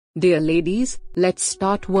Dear ladies, let's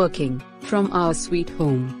start working from our sweet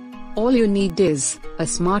home. All you need is a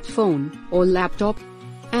smartphone or laptop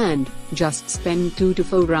and just spend 2 to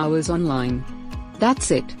 4 hours online.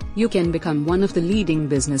 That's it, you can become one of the leading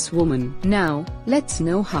businesswomen. Now, let's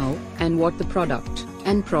know how and what the product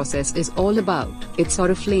and process is all about. It's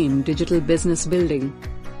Oriflame Digital Business Building.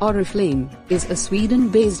 Oriflame is a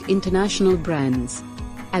Sweden-based international brand.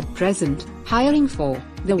 At present, hiring for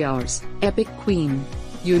the year's Epic Queen.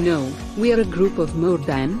 You know, we are a group of more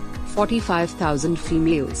than 45,000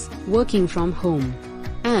 females working from home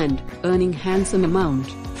and earning handsome amount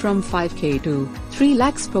from 5k to 3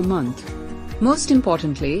 lakhs per month. Most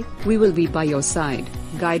importantly, we will be by your side,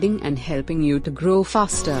 guiding and helping you to grow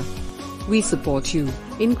faster. We support you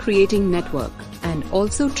in creating network and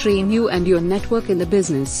also train you and your network in the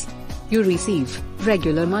business. You receive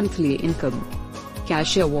regular monthly income,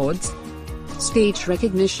 cash awards, stage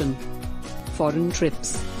recognition, foreign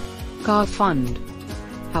trips, car fund,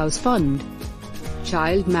 house fund,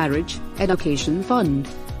 child marriage, education fund,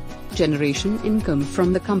 generation income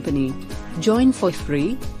from the company. Join for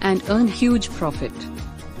free and earn huge profit.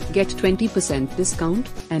 Get 20% discount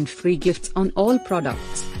and free gifts on all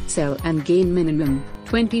products. Sell and gain minimum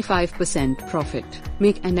 25% profit.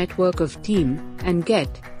 Make a network of team and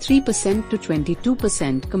get 3% to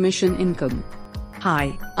 22% commission income.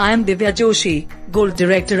 Hi, I am Divya Joshi, Gold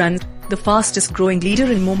Director and the fastest growing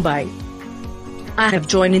leader in Mumbai. I have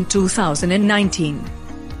joined in 2019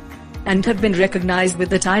 and have been recognized with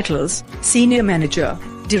the titles Senior Manager,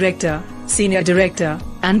 Director, Senior Director,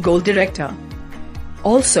 and Gold Director.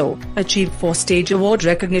 Also, achieved 4 stage award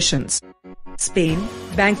recognitions. Spain,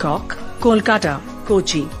 Bangkok, Kolkata,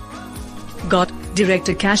 Kochi. Got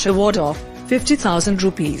Director Cash Award of 50,000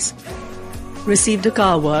 rupees. Received a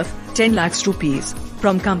car worth 10 lakhs rupees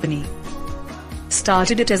from company.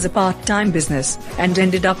 Started it as a part-time business and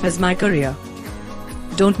ended up as my career.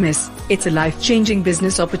 Don't miss, it's a life-changing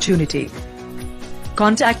business opportunity.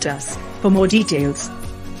 Contact us for more details.